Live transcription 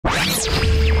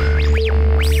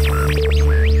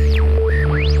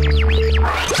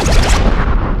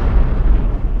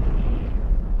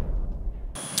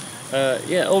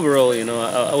yeah, overall,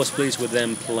 I was pleased with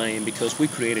them playing because we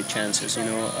created chances.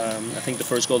 I think the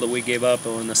first goal that we gave up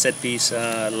on a set piece,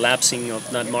 lapsing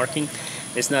of not marking,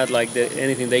 it's not like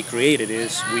anything they created.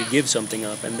 Is we give something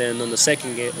up, and then on the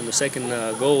second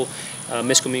goal,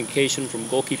 miscommunication from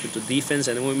goalkeeper to defense,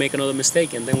 and then we make another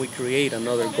mistake, and then we create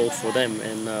another goal for them.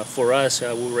 And for us,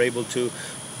 we were able to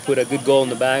put a good goal in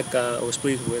the back. I was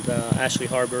pleased with Ashley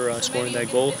Harbor scoring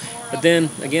that goal. But then,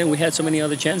 again, we had so many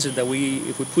other chances that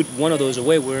if we put one of those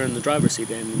away, we're in the driver's seat,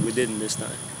 and we didn't this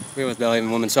time. We're with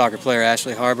Belhaven women's soccer player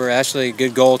Ashley Harbor. Ashley,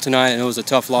 good goal tonight. I know it was a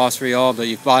tough loss for y'all, but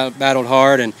you battled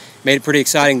hard and made it pretty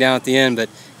exciting down at the end. But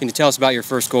can you tell us about your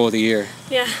first goal of the year?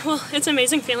 Yeah, well, it's an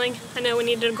amazing feeling. I know we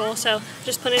needed a goal, so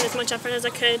just put in as much effort as I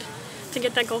could to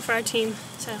get that goal for our team.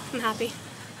 So I'm happy.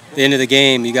 At the end of the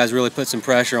game, you guys really put some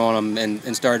pressure on them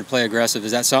and started to play aggressive.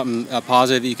 Is that something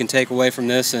positive that you can take away from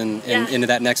this and into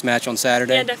that next match on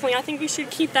Saturday? Yeah, definitely. I think we should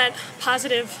keep that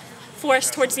positive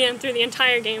force towards the end through the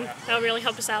entire game. That will really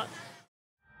help us out.